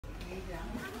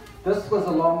This was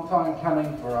a long time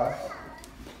coming for us,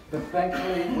 but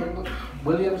thankfully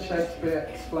William Shakespeare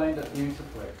explained it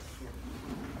beautifully.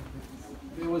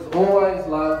 There was always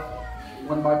love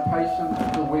when my patient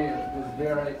Mr. Webb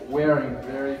was wearing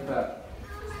very thin.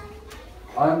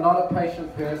 I am not a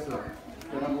patient person,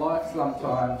 but in life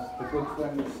sometimes the good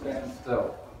things stand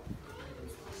still.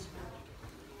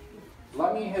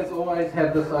 Lungy has always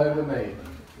had this over me.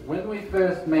 When we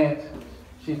first met,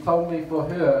 she told me for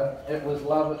her it was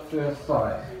love at first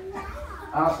sight.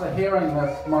 After hearing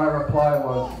this, my reply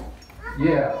was,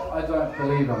 yeah, I don't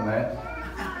believe in that.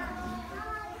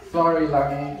 Sorry,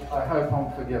 Lungy, I hope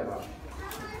I'm forgiven.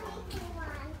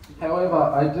 However,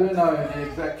 I do know the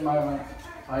exact moment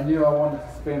I knew I wanted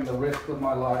to spend the rest of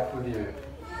my life with you.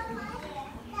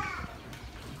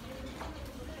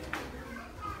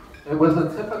 It was a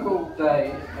typical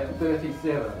day at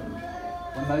 37,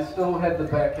 when they still had the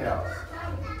back house.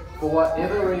 For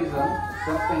whatever reason,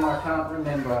 something I can't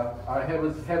remember, I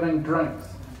was having drinks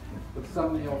with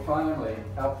some of your family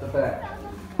out the back.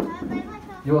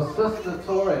 Your sister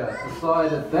Toria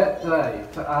decided that day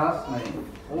to ask me,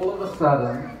 all of a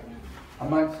sudden,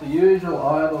 amongst the usual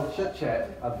idle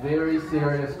chit-chat, a very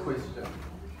serious question.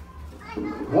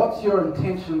 What's your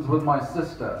intentions with my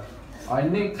sister? I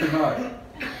need to know.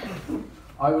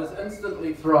 I was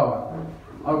instantly thrown.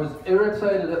 I was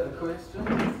irritated at the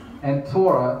question, and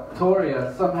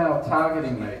Toria somehow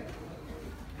targeting me.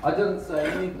 I didn't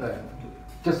say anything,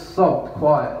 just sulked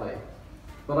quietly,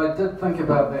 but I did think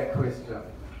about that question.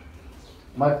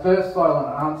 My first silent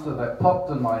answer that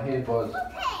popped in my head was,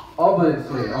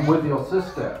 obviously, I'm with your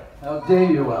sister. How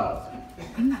dare you ask?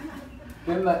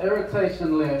 Then the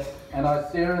irritation left, and I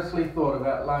seriously thought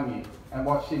about Lungy and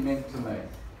what she meant to me.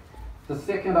 The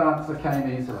second answer came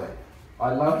easily.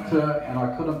 I loved her, and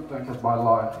I couldn't think of my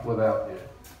life without you.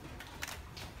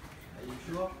 Are you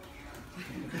sure?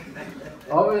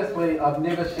 Obviously, I've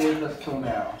never shared this till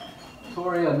now.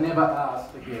 Toria never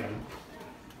asked again.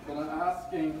 But in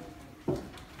asking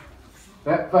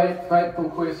that fateful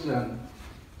question,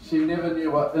 she never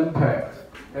knew what impact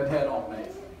it had on me.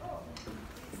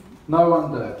 No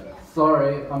one did.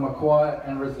 Sorry, I'm a quiet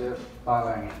and reserved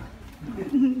Balangi.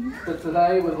 But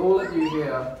today, with all of you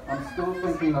here, I'm still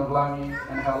thinking of Lungy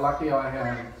and how lucky I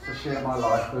am to share my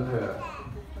life with her.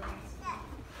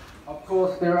 Of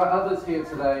course, there are others here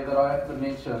today that I have to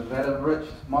mention that have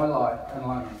enriched my life and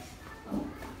Lungy's.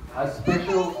 A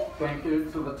special thank you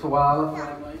to the Tuala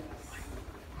family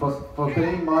for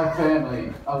being my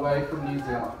family away from New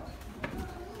Zealand.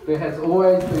 There has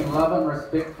always been love and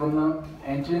respect from them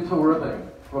and gentle ribbing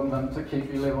from them to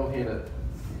keep you level-headed.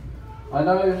 I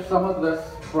know some of this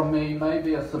from me may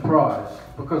be a surprise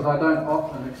because I don't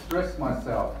often express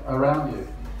myself around you,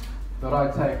 but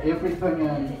I take everything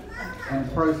in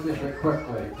and process it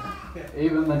quickly,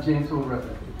 even the gentle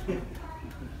ribbing.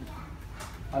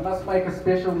 I must make a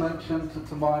special mention to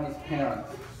Tamaini's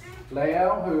parents,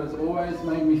 Leao, who has always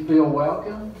made me feel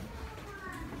welcome,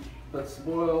 but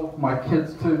spoil my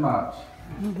kids too much.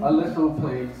 A little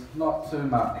please, not too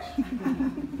much.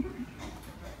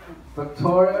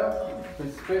 Victoria,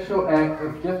 whose special act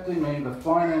of gifting me the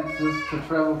finances to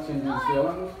travel to New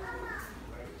Zealand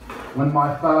when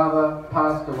my father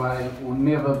passed away will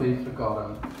never be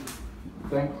forgotten.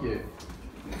 Thank you.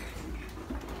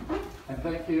 And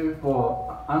thank you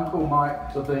for Uncle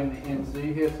Mike for being the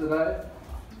MC here today,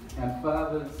 and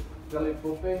Fathers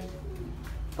Delipope,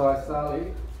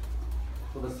 Taisali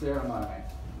for the ceremony.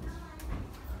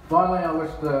 Finally, I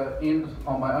wish to end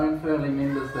on my own family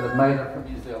members that have made it from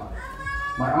New Zealand.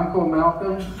 My Uncle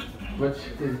Malcolm, which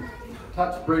is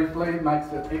touched briefly, makes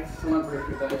an excellent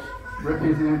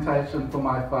representation for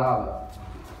my father.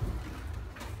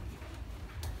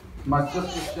 My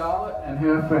sister Charlotte and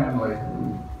her family.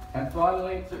 And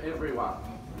finally, to everyone,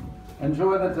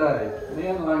 enjoy the day. Me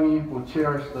and Lungy will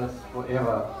cherish this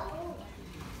forever.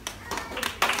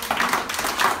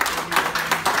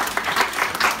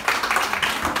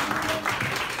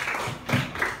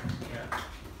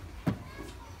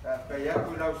 Kaya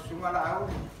kulaw sumalaw.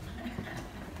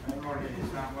 Ay mo rin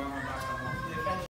isang mga